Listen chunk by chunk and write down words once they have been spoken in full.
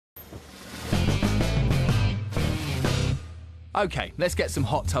Okay, let's get some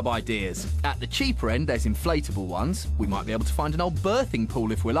hot tub ideas. At the cheaper end, there's inflatable ones. We might be able to find an old birthing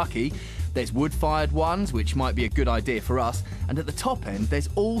pool if we're lucky. There's wood-fired ones, which might be a good idea for us. And at the top end, there's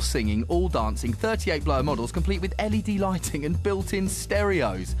all singing, all dancing, 38-blower models complete with LED lighting and built-in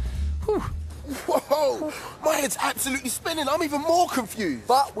stereos. Whew. Whoa! My head's absolutely spinning. I'm even more confused.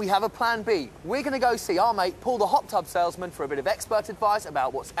 But we have a plan B. We're going to go see our mate Paul the hot tub salesman for a bit of expert advice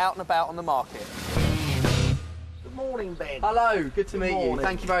about what's out and about on the market. Good morning, Ben. Hello, good to meet you.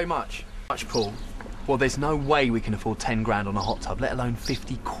 Thank you very much. Paul. Well, there's no way we can afford 10 grand on a hot tub, let alone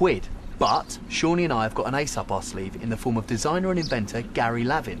 50 quid. But Shawnee and I have got an ace up our sleeve in the form of designer and inventor Garry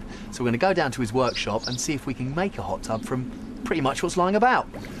Lavin. So we're going to go down to his workshop and see if we can make a hot tub from pretty much what's lying about.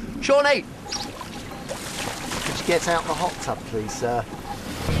 Shawnee! Could you get out the hot tub, please, sir?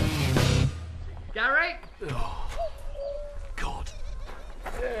 Garry? Oh, God.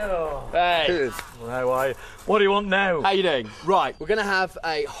 Hey. Good. Well, how are you? What do you want now? How you doing? Right, we're going to have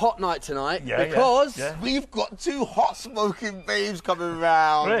a hot night tonight because we've got two hot smoking babes coming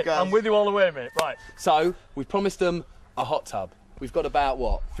round. Great. I'm with you all the way, mate. Right. So, we've promised them a hot tub. We've got about,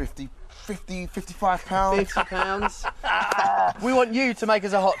 what? 55 pounds. 50 pounds. We want you to make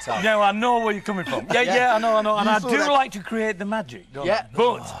us a hot tub. No, I know where you're coming from. Yeah, I know. And I do that. like to create the magic, don't I?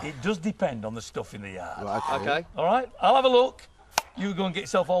 But it does depend on the stuff in the yard. Right, Okay. All right? I'll have a look. You go and get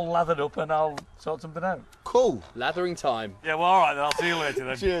yourself all lathered up and I'll sort something out. Cool. Lathering time. Yeah, well, all right, then. I'll see you later,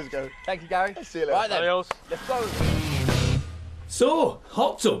 then. Cheers, Gary. Thank you, Garry. See you later. Right then. Adios. Let's go. So,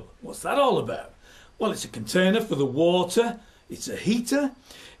 hot tub, what's that all about? Well, it's a container for the water, it's a heater,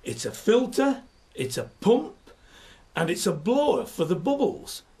 it's a filter, it's a pump, and it's a blower for the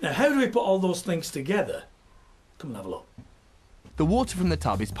bubbles. Now, how do we put all those things together? Come and have a look. The water from the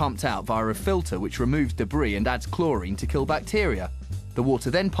tub is pumped out via a filter which removes debris and adds chlorine to kill bacteria. The water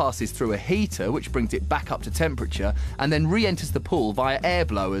then passes through a heater which brings it back up to temperature and then re-enters the pool via air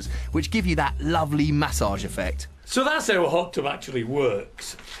blowers which give you that lovely massage effect. So that's how a hot tub actually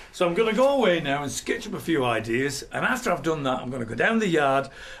works. So I'm going to go away now and sketch up a few ideas, and after I've done that, I'm going to go down the yard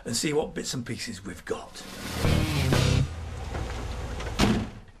and see what bits and pieces we've got.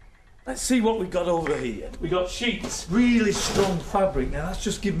 Let's see what we've got over here. We got sheets, really strong fabric. Now that's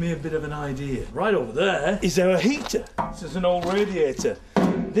just giving me a bit of an idea. Right over there is our heater. This is an old radiator.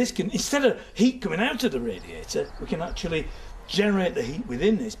 This can, instead of heat coming out of the radiator, we can actually generate the heat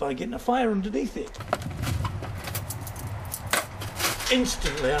within this by getting a fire underneath it.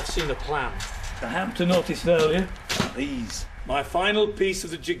 Instantly I've seen a plan. I happened to notice earlier these. My final piece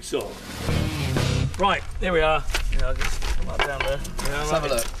of the jigsaw. Right, here we are. I'll just put that down there. Let's have a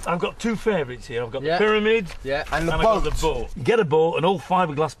look. I've got two favourites here. I've got the pyramid And the I've boat. got the boat. You get a boat, an old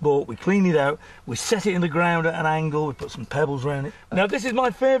fiberglass boat, we clean it out, we set it in the ground at an angle, we put some pebbles around it. Now this is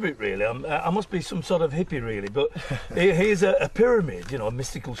my favourite really, I must be some sort of hippie really, but here's a pyramid, you know, a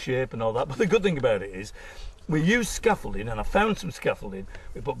mystical shape and all that, but the good thing about it is we use scaffolding, and I found some scaffolding,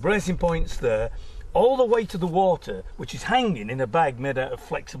 we put bracing points there, all the way to the water, which is hanging in a bag made out of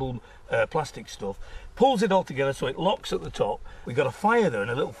flexible plastic stuff, pulls it all together so it locks at the top. We've got a fire there and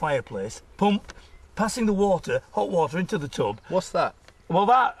a little fireplace, pump, passing the water, hot water into the tub. What's that? Well,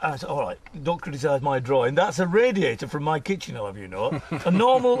 that, all right, don't criticise my drawing, that's a radiator from my kitchen, I'll have you know. a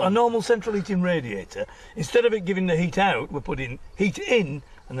normal central heating radiator. Instead of it giving the heat out, we're putting heat in,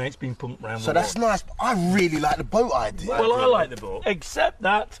 and then it's being pumped round So that's nice. I really like the boat idea. Well, I like the boat, except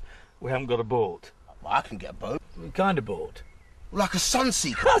that we haven't got a boat. Well, I can get a boat. What kind of boat? Like a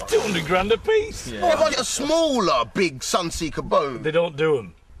Sunseeker. That's 200 grand a piece. Yeah. What if I get a smaller, big Sunseeker boat? They don't do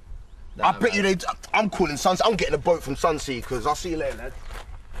them. I bet you they. I'm calling Sunseeker. I'm getting a boat from Sunseekers. I'll see you later, lad.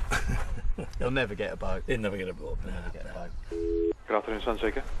 You'll never get a boat. They'll never get a boat. Never get a boat. Good afternoon,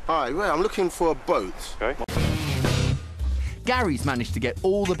 Sunseeker. Hi, well, I'm looking for a boat. Okay. Gary's managed to get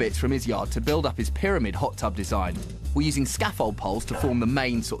all the bits from his yard to build up his pyramid hot tub design. We're using scaffold poles to form the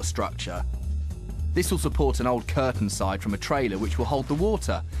main sort of structure. This will support an old curtain side from a trailer which will hold the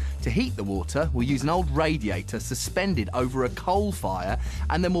water. To heat the water, we'll use an old radiator suspended over a coal fire,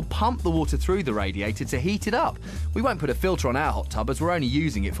 and then we'll pump the water through the radiator to heat it up. We won't put a filter on our hot tub as we're only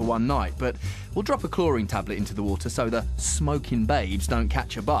using it for one night, but we'll drop a chlorine tablet into the water so the smoking babes don't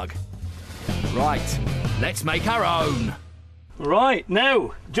catch a bug. Right, let's make our own. Right,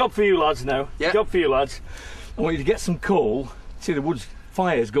 now, job for you lads now. Yeah. Job for you lads. I want you to get some coal. See, the wood's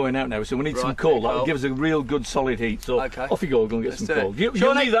fire's going out now, so we need some coal. That'll give us a real good solid heat. So off you go and get some coal. You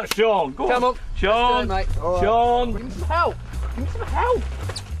need that, Sean. Go Come on. Sean. Mate. Sean. Give me some help. Give me some help.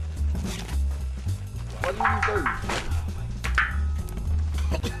 What do you do?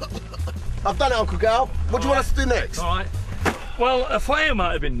 I've done it, Uncle Gal. What do you want us to do next? All right. Well, a fire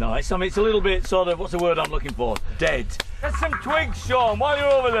might have been nice. I mean, it's a little bit sort of, what's the word I'm looking for? Dead. Get some twigs, Sean, while you're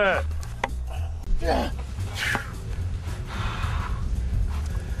over there. Yeah.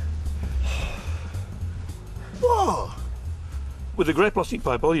 Whoa. With a grey plastic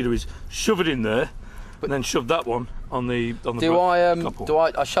pipe, all you do is shove it in there, and then shove that one on the Do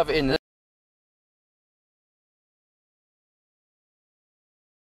I shove it in?